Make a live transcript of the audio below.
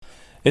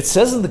It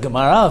says in the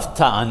Gemara of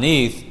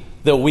Ta'anith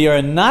that we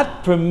are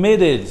not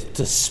permitted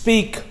to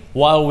speak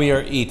while we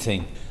are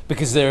eating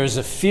because there is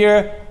a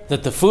fear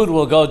that the food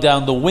will go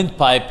down the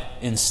windpipe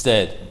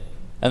instead.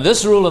 And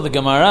this rule of the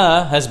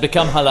Gemara has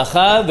become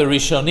halacha. The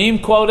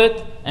Rishonim quote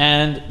it,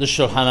 and the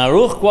Shulchan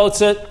Aruch quotes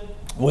it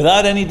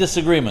without any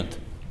disagreement.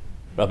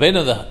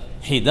 Rabbeinu the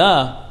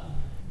Hida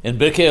in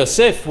Birkei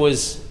Yosef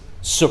was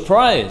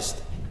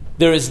surprised.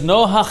 There is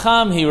no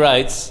hacham, he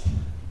writes,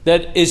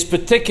 that is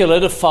particular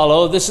to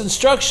follow this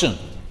instruction.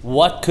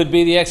 What could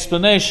be the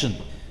explanation?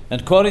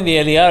 And quoting the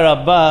Eliyah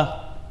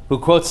Rabbah, who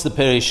quotes the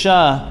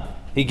Perishah,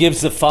 he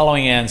gives the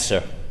following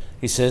answer.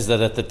 He says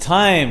that at the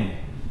time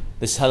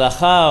this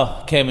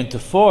halakha came into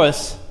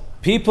force,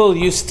 people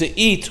used to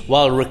eat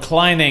while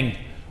reclining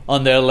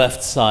on their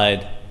left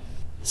side.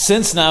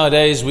 Since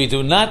nowadays we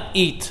do not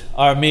eat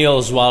our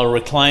meals while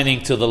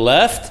reclining to the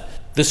left,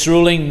 this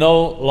ruling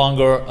no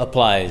longer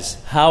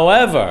applies.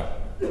 However,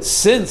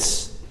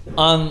 since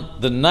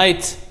on the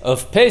night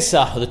of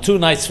Pesach, the 2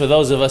 nights for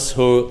those of us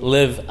who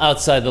live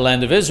outside the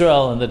land of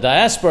Israel and the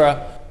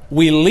diaspora,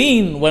 we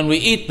lean when we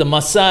eat the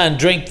matzah and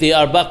drink the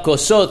arba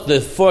kosot,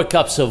 the 4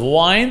 cups of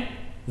wine,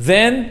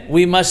 then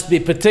we must be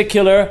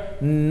particular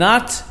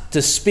not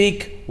to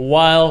speak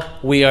while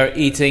we are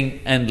eating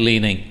and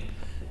leaning.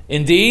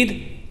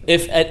 Indeed,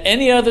 if at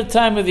any other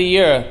time of the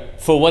year,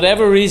 for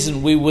whatever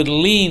reason, we would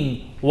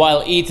lean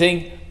while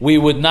eating, we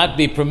would not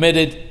be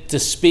permitted to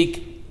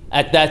speak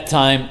at that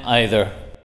time either.